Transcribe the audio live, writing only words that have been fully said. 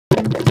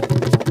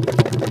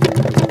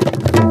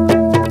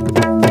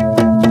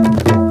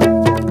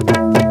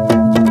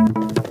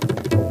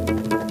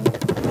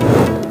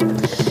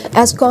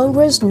As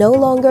Congress no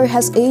longer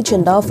has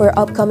agenda for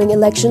upcoming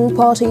election,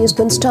 party is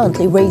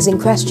constantly raising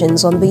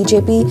questions on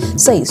BJP,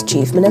 says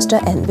Chief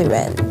Minister N.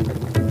 Biren.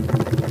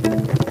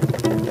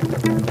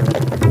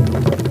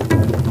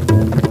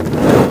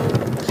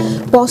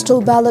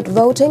 Postal ballot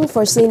voting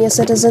for senior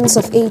citizens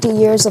of 80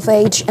 years of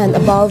age and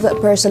above,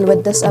 person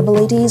with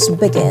disabilities,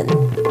 begin.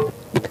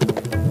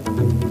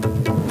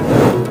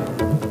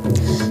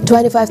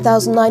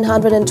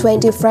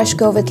 25,920 fresh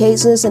COVID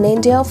cases in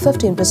India,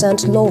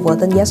 15% lower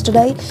than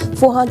yesterday.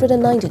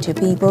 492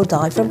 people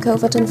died from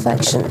COVID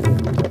infection.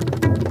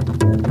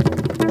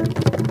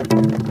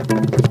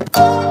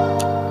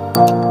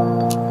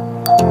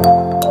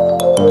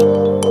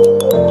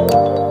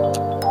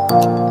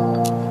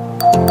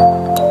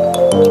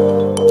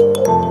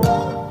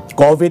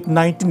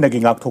 COVID-19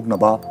 naging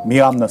akthoknaba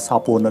miyamna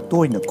sapona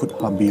toina khut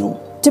hambiu.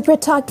 To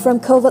protect from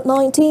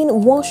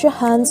COVID-19, wash your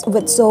hands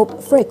with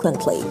soap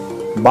frequently.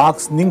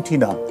 Mask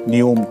ningthina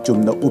niyom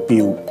chumna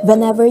upiu.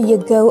 Whenever you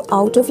go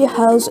out of your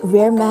house,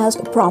 wear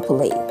mask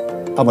properly.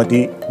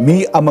 Amadi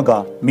mi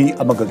amaga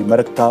gi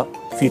marakta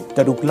feet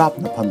taruk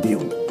lapna phambiu.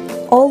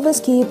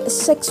 Always keep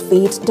 6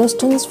 feet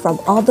distance from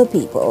other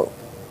people.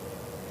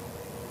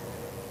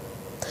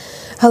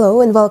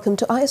 Hello and welcome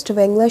to Istv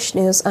English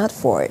News at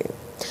 4.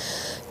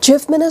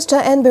 Chief Minister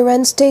N.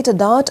 Biren stated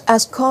that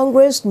as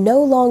Congress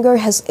no longer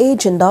has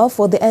agenda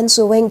for the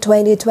ensuing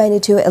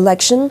 2022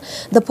 election,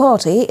 the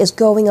party is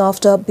going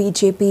after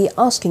BJP,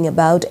 asking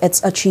about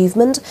its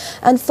achievement,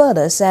 and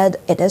further said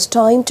it is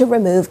time to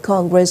remove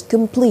Congress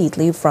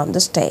completely from the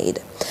state.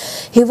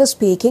 He was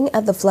speaking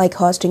at the flag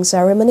hosting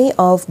ceremony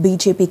of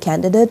BJP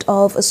candidate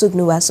of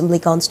Sugnu Assembly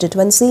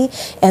constituency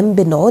M.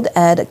 Binod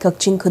at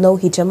Kakchingkuno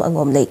Hicham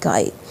Angom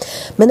Lekai.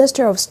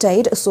 Minister of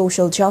State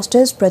Social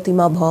Justice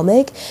Pratima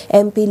Bhaumik,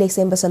 MP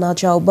Lesembasana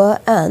Chauba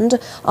and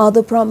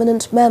other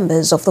prominent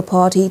members of the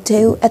party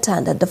too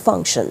attended the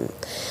function.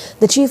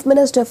 The Chief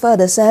Minister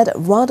further said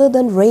rather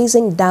than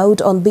raising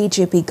doubt on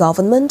BJP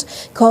government,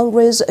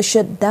 Congress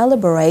should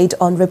deliberate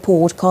on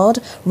report card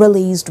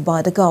released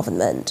by the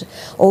government.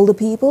 All the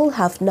people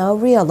have now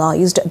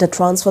realized the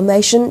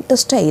transformation the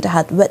state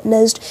had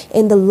witnessed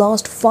in the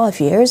last 5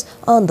 years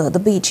under the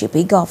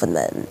BJP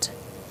government.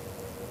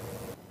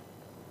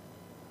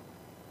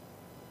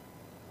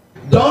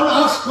 Don't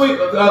ask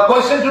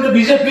question to the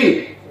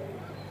BJP.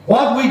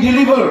 What we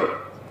deliver,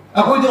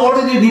 according to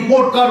already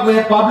report card we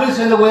have published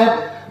and we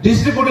have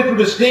distributed to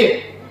the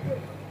state.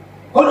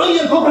 What are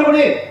you talking about?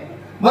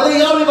 Mother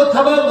Yami, but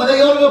Taba, Mother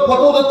Yami,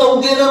 Poto, the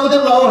Togena, with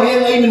the law,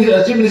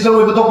 and Chief Minister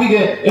with the topic,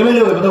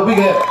 Emily with the topic.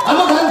 I'm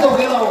not going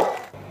to go.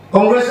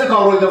 Congress, the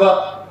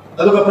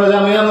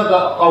Prajamia,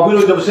 of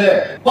will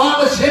say,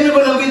 Papa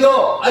Senator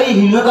Vido, I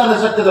Hinaka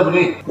Saka the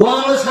Buni.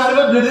 One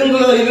Sarah didn't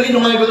go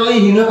even my Bedoy,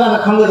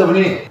 Hinaka Kanga the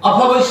Buni. A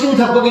Papa Shin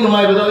Tapokin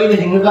my Bedoy,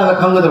 Hinaka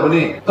Kanga the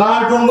Buni.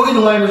 Car Tongoin,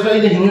 my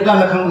Bedoy,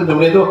 Hinaka Kanga the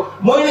Bedo.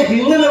 Moine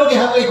Hinaka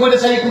have a quite a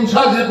cycle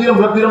charge the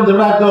Pirum the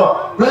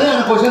Rato.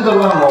 Plan question of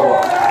one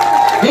more.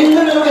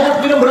 Hinaka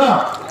have Pirumbra.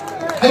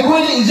 I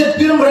quite is it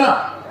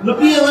Pirumbra.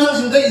 Lupia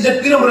Lance is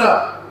it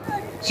Pirumbra.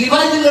 She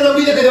might in the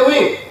Lobby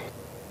away.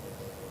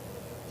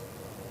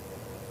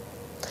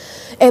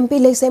 MP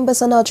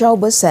Lesembasana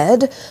Chauba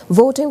said,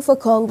 voting for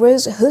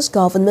Congress, whose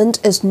government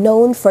is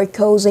known for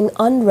causing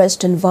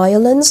unrest and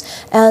violence,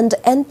 and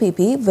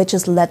NPP, which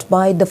is led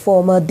by the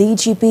former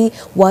DGP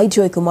Y.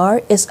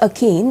 Joykumar, is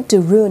akin to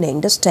ruining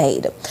the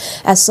state.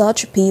 As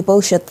such, people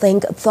should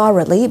think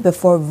thoroughly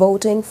before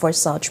voting for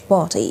such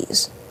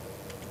parties.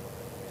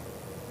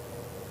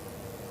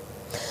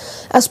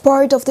 As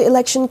part of the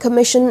Election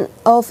Commission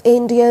of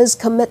India's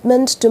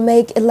commitment to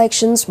make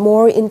elections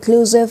more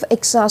inclusive,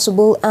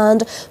 accessible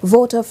and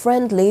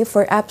voter-friendly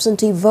for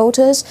absentee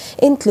voters,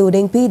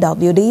 including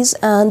PWDs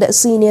and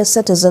senior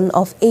citizens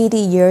of 80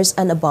 years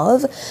and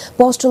above,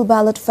 postal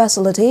ballot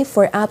facility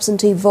for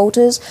absentee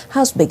voters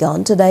has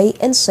begun today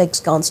in 6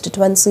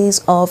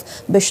 constituencies of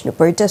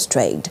Bishnupur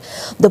district.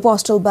 The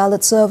postal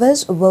ballot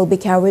service will be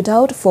carried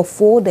out for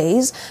 4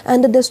 days,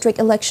 and the district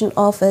election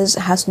office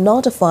has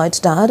notified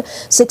that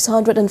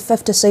 656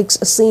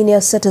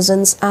 senior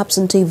citizens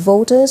absentee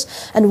voters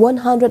and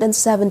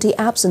 170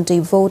 absentee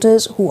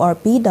voters who are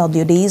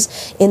PWDs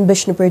in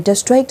Bishnupur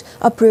district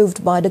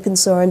approved by the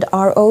concerned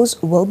ROs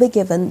will be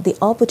given the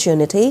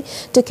opportunity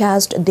to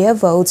cast their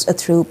votes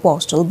through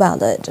postal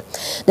ballot.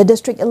 The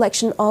district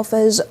election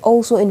office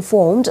also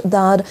informed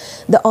that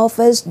the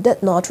office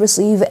did not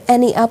receive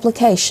any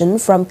application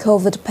from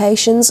COVID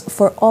patients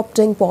for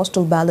opting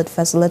postal ballot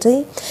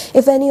facility.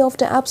 If any of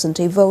the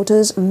absentee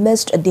voters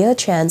missed their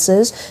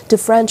chances to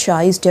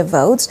franchise their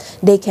votes,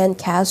 they can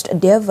cast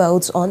their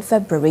votes on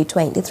February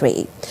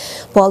 23.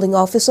 Polling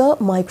officer,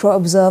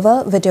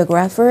 micro-observer,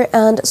 videographer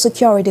and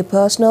security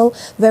personnel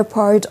were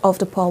part of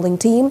the polling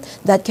team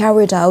that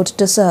carried out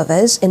the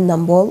service in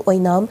Nambol,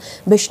 Oinam,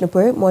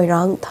 Bishnupur,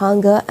 Moirang,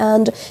 Thanga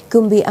and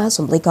Kumbi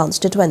Assembly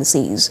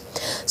constituencies.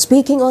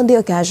 Speaking on the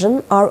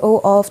occasion,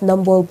 RO of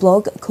Nambol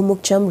Block,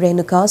 Kumukcham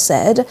Renuka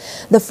said,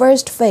 the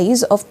first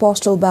phase of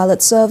postal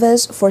ballot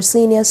service for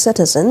senior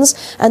citizens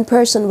and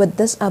persons with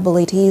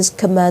disabilities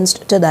activities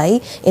commenced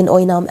today in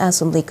Oinam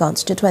Assembly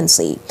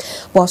constituency.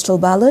 Postal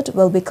ballot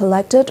will be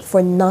collected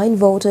for 9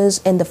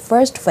 voters in the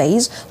first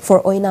phase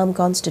for Oinam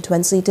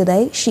constituency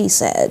today, she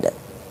said.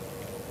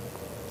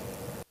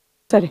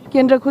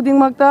 Kendra khuding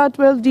makta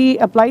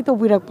 12D apply to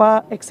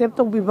birakpa accept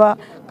to biba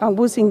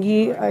kangbu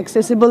singi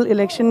accessible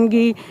election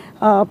gi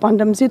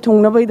pandam si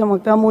thungna bai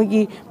damakta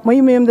mogi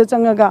mai mem da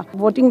changaga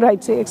voting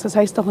rights se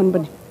exercise to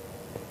honbani.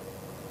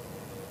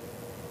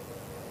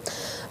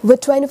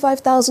 With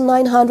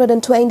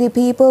 25,920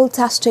 people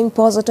testing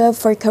positive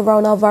for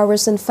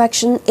coronavirus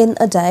infection in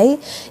a day,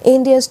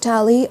 India's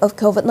tally of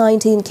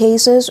COVID-19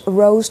 cases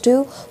rose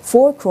to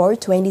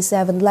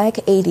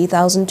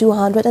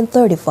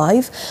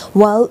 4,27,80,235,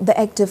 while the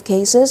active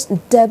cases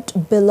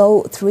dipped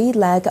below 3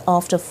 lakh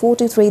after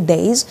 43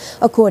 days,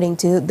 according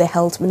to the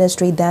Health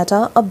Ministry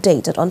data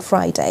updated on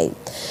Friday.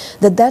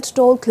 The death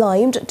toll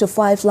climbed to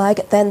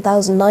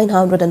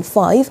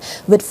 5,10,905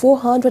 with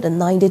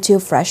 492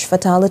 fresh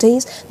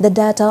fatalities, the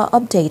data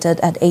updated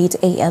at 8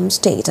 a.m.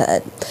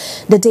 stated.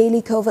 The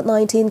daily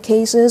COVID-19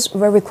 cases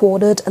were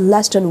recorded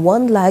less than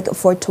 1 lakh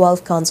for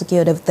 12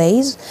 consecutive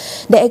days.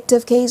 The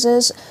active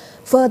cases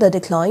further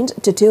declined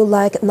to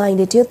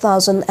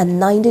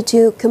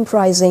 2,92,092,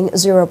 comprising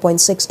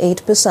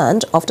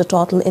 0.68% of the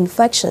total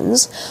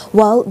infections,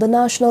 while the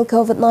national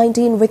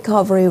COVID-19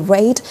 recovery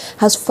rate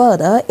has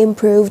further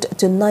improved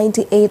to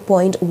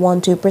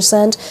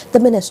 98.12%, the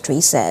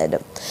ministry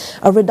said.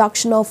 A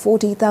reduction of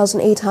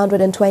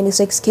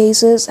 40,826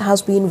 cases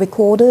has been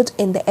recorded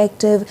in the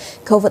active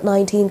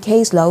COVID-19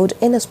 caseload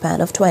in a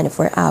span of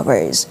 24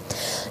 hours.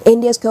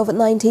 India's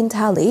COVID-19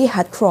 tally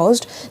had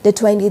crossed the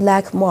 20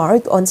 lakh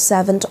mark on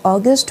 7th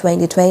August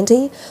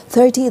 2020,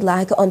 30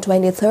 lakh on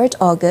 23rd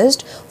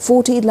August,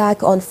 40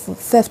 lakh on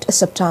 5th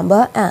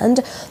September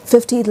and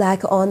 50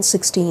 lakh on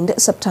 16th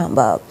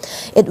September.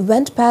 It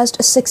went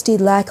past 60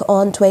 lakh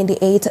on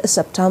 28th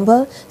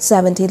September,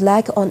 70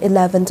 lakh on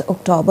 11th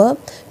October,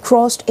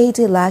 crossed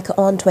 80 lakh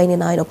on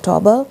 29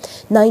 October,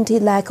 90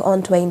 lakh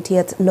on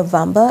 20th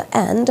November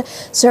and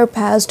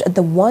surpassed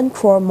the 1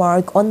 crore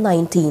mark on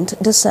 19th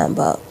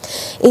December.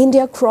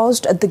 India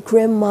crossed the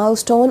grim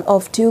milestone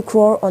of 2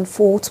 crore on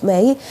 4th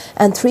May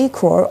and 3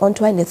 crore on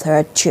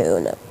 23rd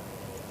June.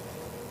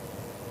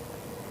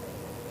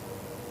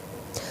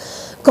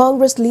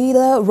 Congress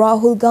leader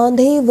Rahul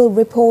Gandhi will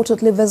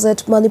reportedly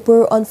visit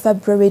Manipur on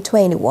February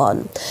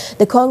 21.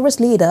 The Congress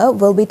leader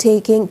will be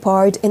taking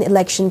part in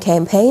election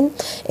campaign.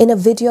 In a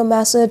video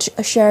message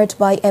shared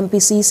by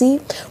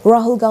MPCC,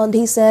 Rahul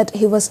Gandhi said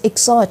he was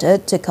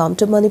excited to come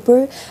to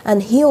Manipur,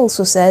 and he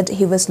also said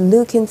he was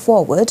looking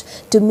forward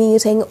to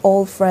meeting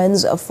all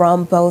friends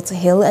from both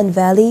Hill and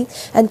Valley,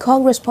 and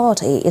Congress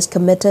party is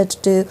committed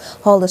to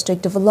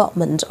holistic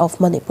development of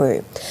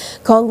Manipur.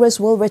 Congress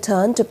will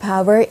return to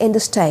power in the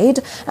state,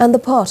 and the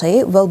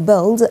party will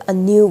build a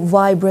new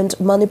vibrant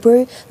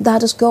Manipur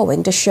that is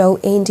going to show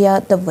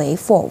India the way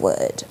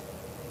forward.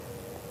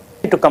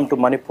 To come to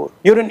Manipur,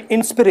 you're an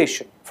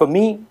inspiration for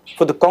me,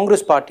 for the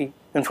Congress party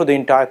and for the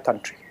entire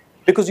country,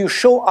 because you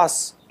show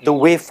us the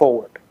way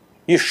forward.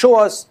 You show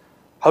us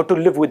how to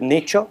live with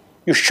nature,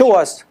 you show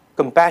us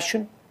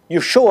compassion,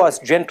 you show us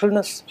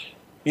gentleness,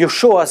 you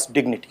show us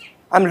dignity.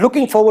 I'm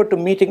looking forward to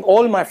meeting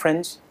all my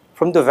friends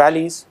from the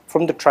valleys,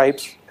 from the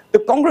tribes. The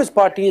Congress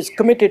party is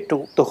committed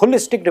to the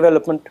holistic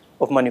development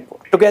of Manipur.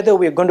 Together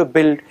we are going to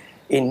build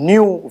a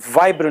new,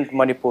 vibrant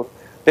Manipur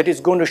that is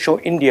going to show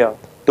India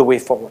the way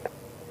forward.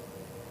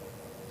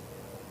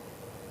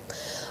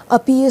 A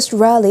peace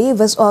rally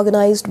was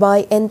organized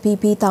by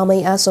NPP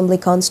Tamai Assembly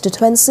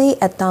constituency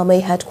at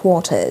Tamai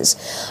headquarters.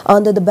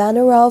 Under the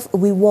banner of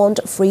 "We Want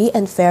Free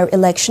and Fair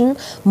Election,"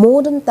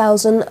 more than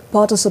 1,000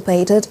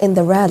 participated in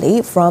the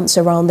rally from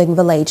surrounding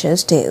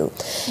villages too.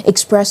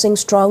 Expressing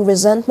strong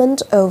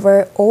resentment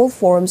over all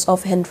forms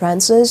of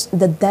hindrances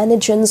the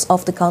denizens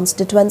of the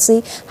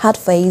constituency had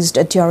faced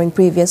during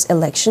previous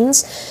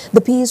elections, the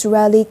peace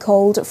rally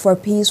called for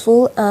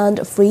peaceful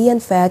and free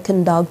and fair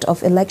conduct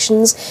of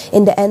elections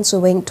in the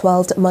ensuing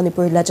 12th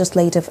Manipur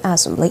Legislative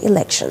Assembly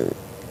election.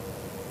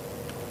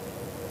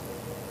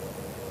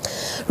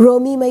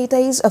 Romi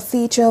Meitei's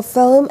feature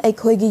film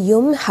Ekhoigi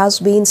Yum has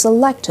been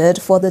selected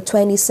for the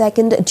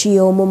 22nd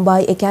Geo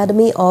Mumbai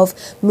Academy of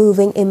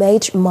Moving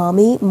Image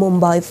Mami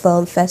Mumbai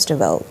Film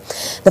Festival.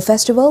 The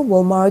festival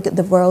will mark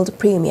the world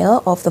premiere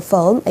of the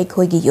film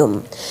Ekhoigi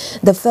Yum.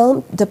 The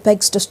film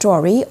depicts the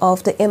story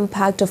of the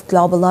impact of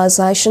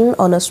globalization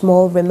on a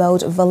small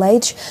remote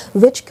village,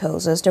 which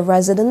causes the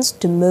residents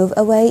to move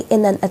away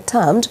in an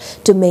attempt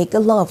to make a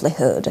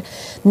livelihood.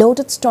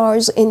 Noted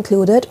stars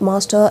included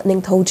Master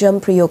Ningthojam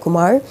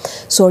Priyokumar,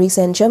 Sori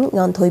Sencham,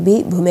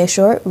 Nganthoibi,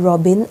 Bhumeshwar,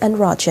 Robin and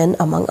Rajan,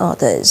 among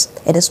others.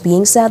 It is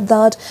being said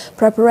that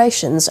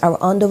preparations are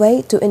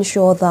underway to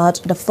ensure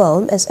that the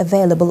film is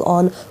available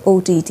on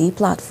OTT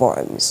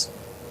platforms.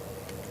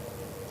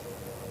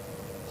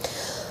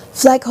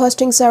 Flag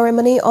hosting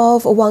ceremony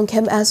of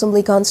Wangkhem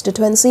Assembly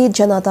constituency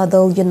Janata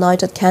Dal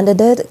United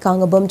candidate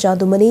Kangabom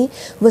Jadumani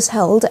was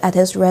held at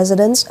his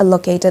residence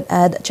located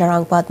at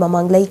Charangpat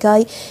Mamang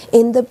Lekai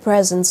in the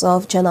presence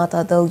of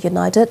Janata Dal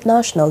United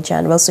National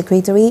General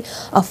Secretary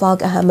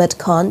Afaq Ahmed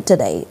Khan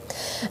today.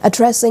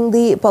 Addressing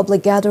the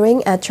public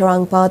gathering at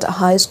Charangpat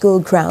High School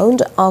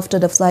ground after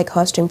the flag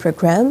hosting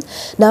program,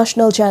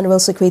 National General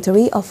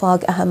Secretary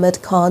Afaq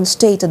Ahmed Khan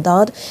stated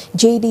that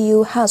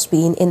JDU has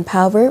been in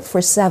power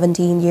for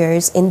 17 years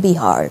in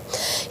Bihar.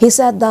 He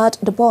said that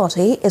the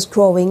party is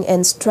growing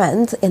in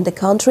strength in the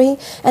country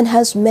and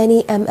has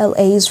many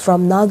MLAs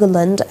from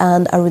Nagaland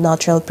and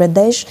Arunachal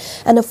Pradesh,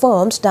 and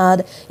affirmed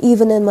that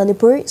even in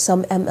Manipur,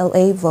 some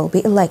MLA will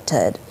be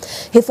elected.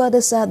 He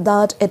further said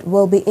that it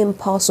will be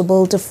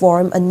impossible to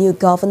form a new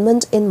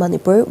government in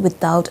Manipur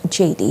without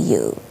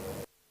JDU.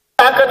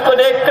 ताकत को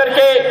देख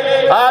करके,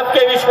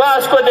 आपके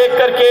विश्वास को देख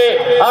करके,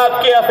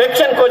 आपके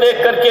अफेक्शन को देख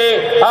करके,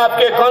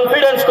 आपके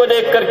कॉन्फिडेंस को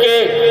देख करके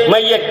मैं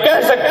ये कह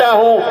सकता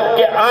हूं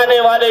कि आने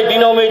वाले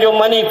दिनों में जो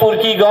मणिपुर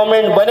की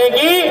गवर्नमेंट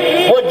बनेगी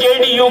वो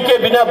जेडीयू के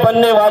बिना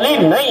बनने वाली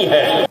नहीं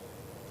है.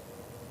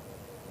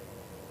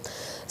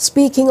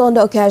 Speaking on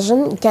the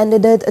occasion,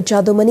 candidate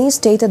Jadumani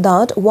stated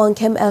that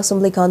Wangkhem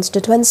Assembly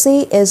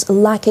constituency is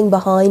lacking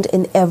behind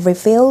in every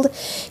field.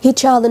 He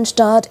challenged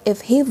that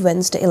if he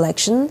wins the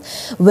election,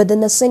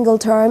 within a single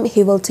term,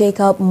 he will take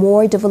up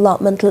more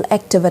developmental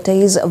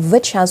activities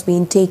which has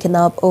been taken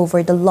up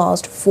over the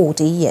last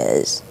 40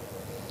 years.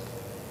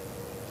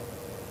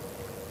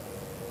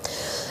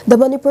 The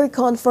Manipur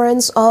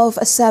Conference of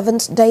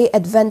Seventh-day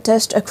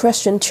Adventist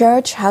Christian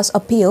Church has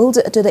appealed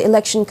to the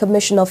Election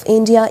Commission of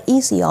India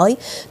 (ECI)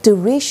 to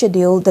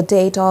reschedule the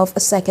date of a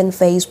second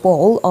phase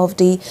poll of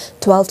the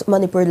 12th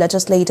Manipur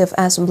Legislative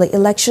Assembly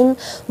election,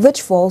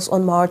 which falls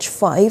on March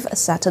 5,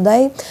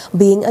 Saturday,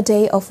 being a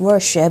day of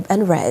worship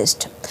and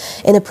rest.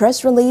 In a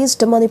press release,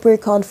 the Manipur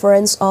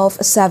Conference of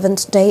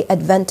Seventh-day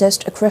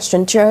Adventist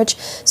Christian Church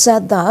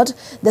said that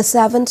the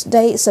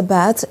Seventh-day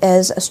Sabbath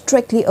is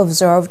strictly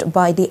observed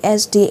by the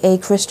SDA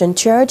Christian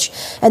Church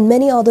and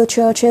many other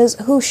churches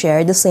who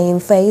share the same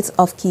faith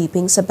of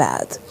keeping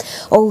Sabbath.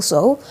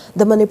 Also,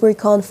 the Manipur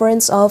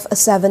Conference of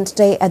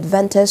Seventh-day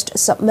Adventist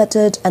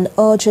submitted an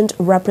urgent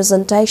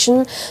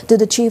representation to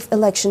the Chief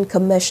Election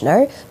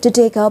Commissioner to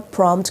take up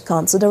prompt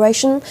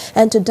consideration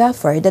and to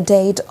defer the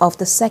date of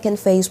the second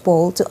phase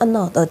poll to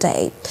another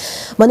day.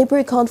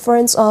 Manipur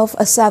Conference of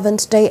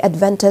Seventh-day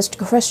Adventist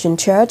Christian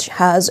Church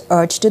has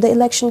urged to the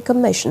Election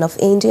Commission of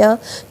India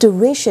to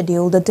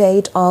reschedule the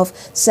date of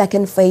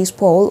second phase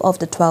poll of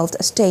the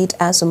 12th State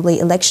Assembly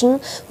election,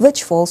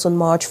 which falls on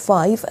March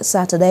 5,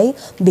 Saturday,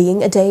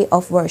 being a day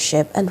of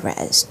worship and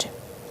rest.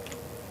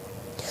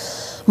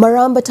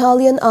 Maram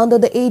Battalion under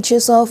the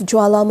aegis of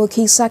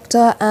Jwalamukhi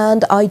Sector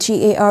and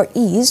IGAR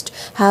East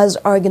has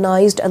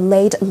organized a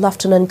late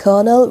Lieutenant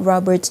Colonel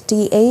Robert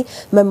T.A.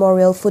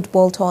 Memorial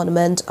Football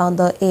Tournament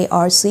under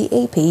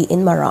ARCAP in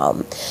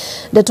Maram.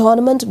 The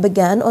tournament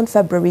began on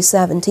February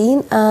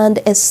 17 and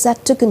is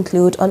set to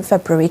conclude on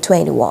February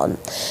 21.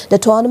 The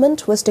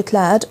tournament was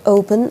declared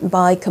open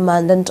by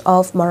Commandant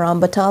of Maram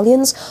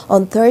Battalions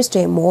on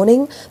Thursday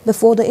morning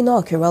before the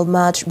inaugural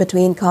match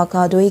between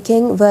Kakadui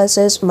King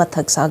versus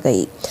Mathak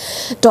Sagai.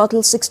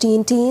 Total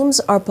 16 teams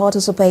are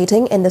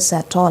participating in the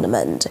said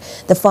tournament.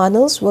 The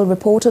finals will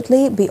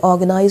reportedly be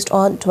organized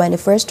on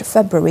 21st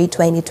February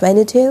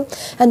 2022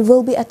 and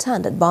will be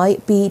attended by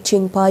P.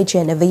 Chingpai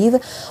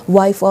Genevieve,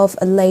 wife of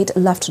late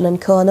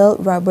Lieutenant Colonel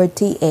Robert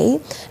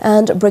T.A.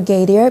 and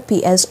Brigadier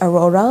P.S.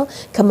 Arora,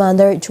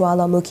 Commander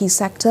Jwalamukhi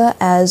Sector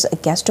as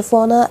guest of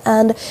honor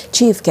and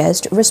chief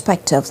guest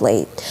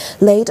respectively.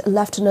 Late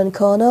Lieutenant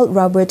Colonel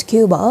Robert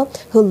Cuba,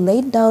 who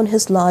laid down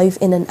his life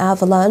in an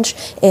avalanche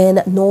in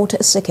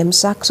North Sikkim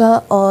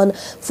Sector on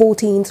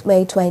 14th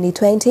May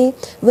 2020,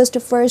 was the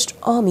first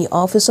Army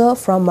officer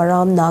from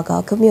Maram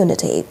Naga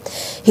community.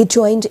 He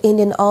joined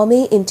Indian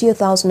Army in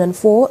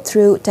 2004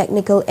 through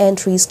Technical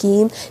Entry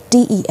Scheme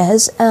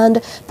TES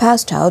and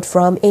passed out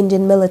from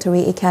Indian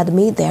Military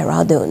Academy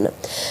Dehradun.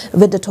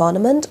 With the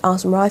tournament,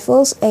 Assam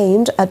Rifles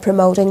aimed at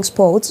promoting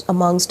sports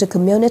amongst the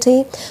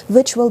community,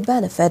 which will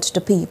benefit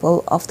the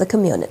people of the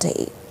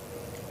community.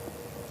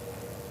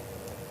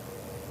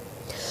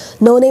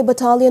 None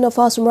Battalion of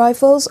Assam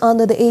Rifles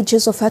under the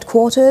aegis of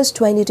Headquarters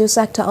 22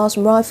 Sector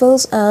Assam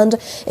Rifles and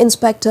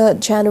Inspector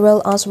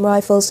General Assam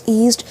Rifles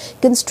East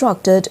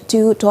constructed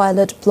 2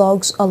 toilet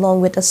blocks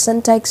along with a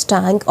syntax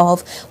tank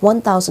of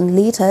 1,000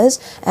 litres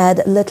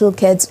at Little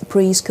Kids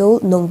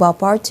Preschool, Nungba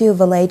Partu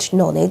Village,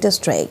 None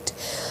District.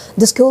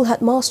 The school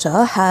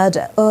headmaster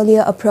had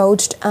earlier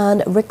approached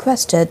and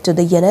requested to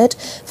the unit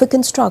for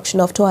construction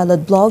of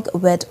toilet block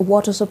with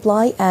water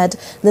supply at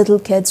Little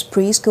Kids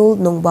Preschool,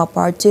 Nungba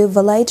Partu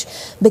Village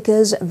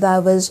because there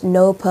was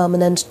no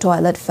permanent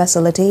toilet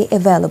facility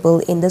available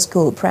in the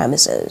school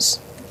premises.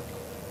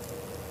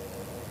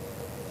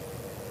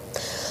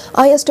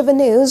 Istv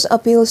News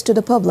appeals to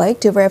the public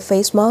to wear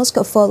face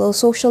masks, follow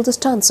social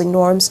distancing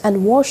norms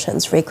and wash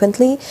hands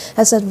frequently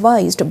as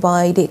advised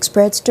by the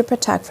experts to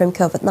protect from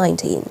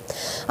COVID-19.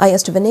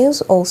 Istv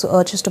News also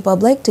urges the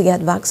public to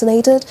get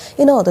vaccinated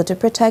in order to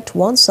protect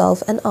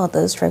oneself and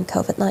others from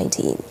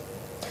COVID-19.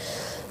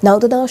 Now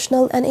the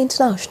national and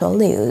international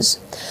news.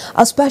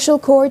 A special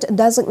court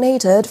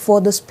designated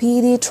for the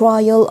speedy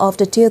trial of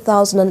the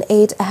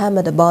 2008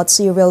 Ahmedabad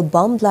serial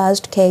bomb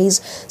blast case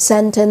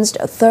sentenced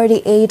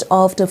 38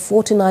 of the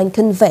 49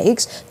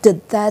 convicts to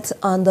death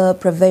under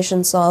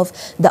provisions of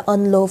the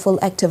Unlawful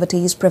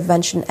Activities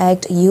Prevention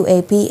Act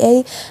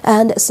UAPA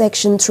and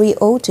Section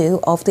 302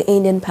 of the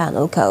Indian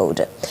Penal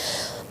Code.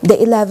 The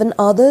 11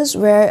 others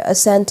were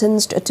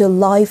sentenced to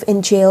life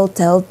in jail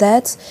till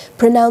death.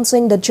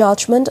 Pronouncing the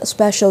judgment,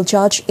 Special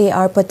Judge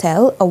A.R.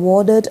 Patel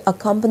awarded a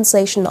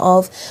compensation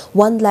of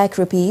 1 lakh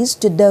rupees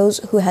to those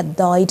who had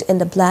died in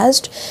the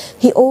blast.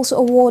 He also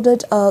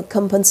awarded a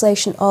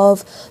compensation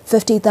of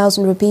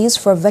 50,000 rupees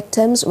for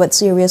victims with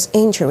serious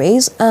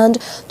injuries and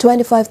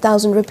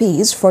 25,000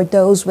 rupees for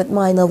those with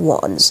minor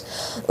ones.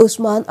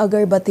 Usman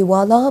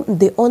Agarbatiwala,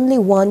 the only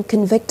one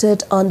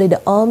convicted under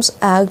the Arms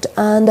Act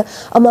and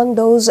among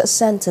those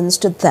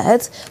sentenced to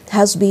death,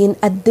 has been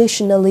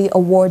additionally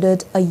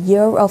awarded a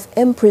year of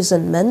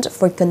imprisonment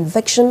for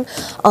conviction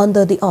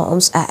under the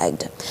Arms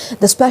Act.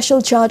 The special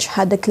judge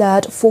had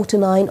declared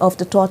 49 of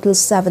the total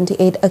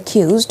 78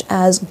 accused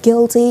as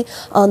guilty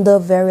under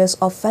various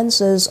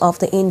offences of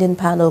the Indian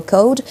Penal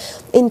Code,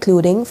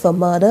 including for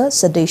murder,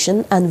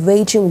 sedition and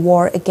waging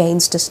war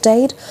against the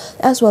state,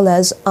 as well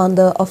as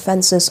under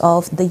offences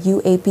of the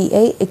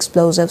UAPA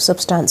Explosive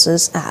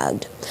Substances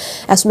Act.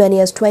 As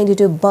many as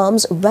 22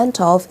 bombs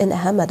went off in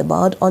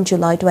Ahmedabad on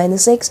July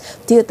 26,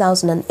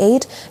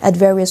 2008 at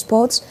various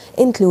spots,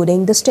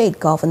 including the state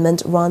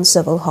government-run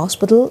civil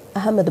hospital,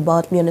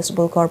 Ahmedabad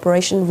Municipal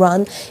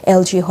Corporation-run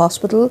LG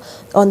Hospital,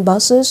 on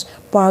buses,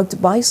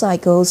 parked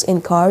bicycles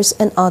in cars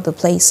and other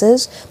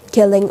places,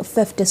 killing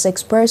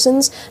 56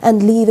 persons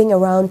and leaving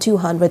around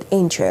 200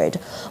 injured.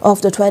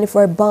 Of the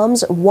 24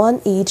 bombs,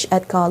 1 each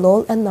at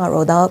Kalol and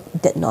Naroda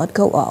did not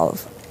go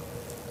off.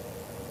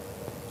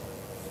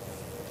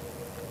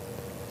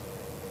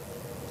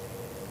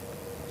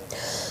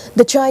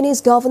 The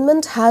Chinese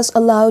government has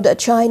allowed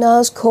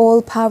China's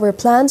coal power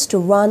plants to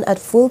run at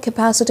full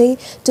capacity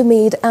to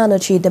meet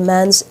energy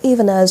demands,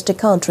 even as the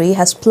country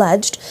has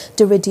pledged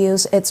to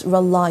reduce its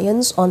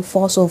reliance on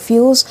fossil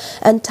fuels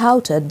and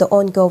touted the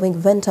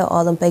ongoing Winter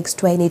Olympics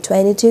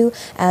 2022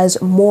 as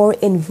more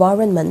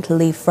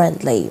environmentally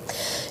friendly.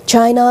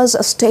 China's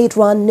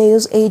state-run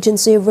news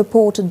agency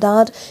reported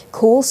that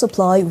coal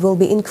supply will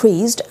be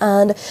increased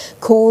and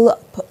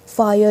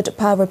coal-fired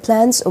power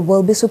plants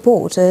will be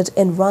supported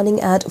in running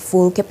at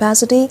full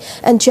capacity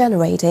and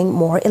generating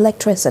more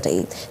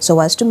electricity so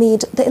as to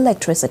meet the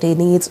electricity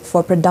needs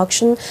for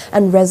production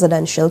and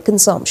residential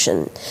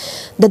consumption.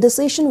 The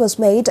decision was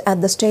made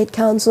at the State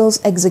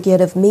Council's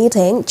executive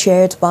meeting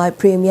chaired by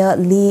Premier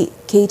Li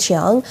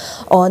Keqiang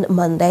on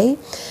Monday.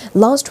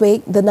 Last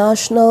week, the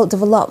National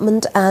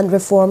Development and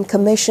Reform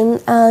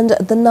Commission and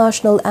the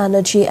National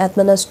Energy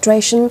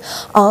Administration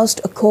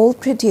asked coal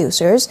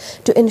producers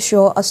to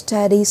ensure a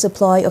steady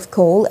supply of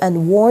coal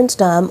and warned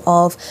them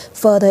of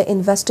further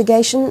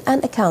investigation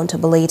and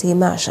accountability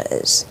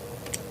measures.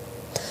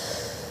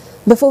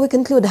 Before we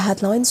conclude the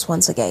headlines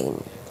once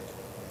again.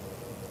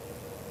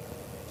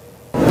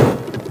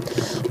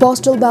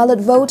 Postal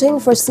ballot voting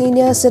for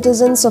senior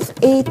citizens of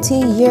 80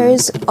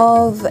 years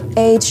of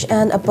age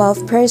and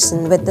above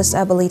person with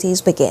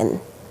disabilities begin.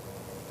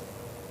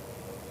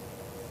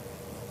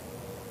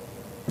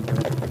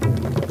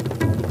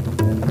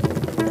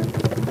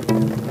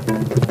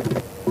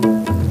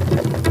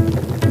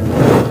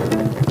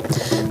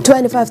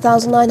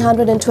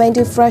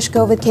 $25,920 fresh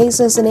COVID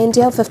cases in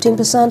India,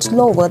 15%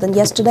 lower than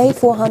yesterday.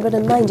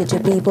 492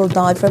 people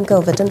died from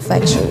COVID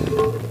infection.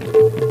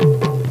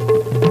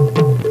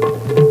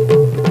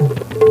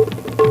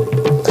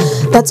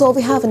 That's all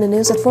we have in the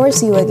news at 4.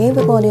 See you again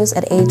with more news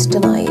at 8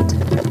 tonight.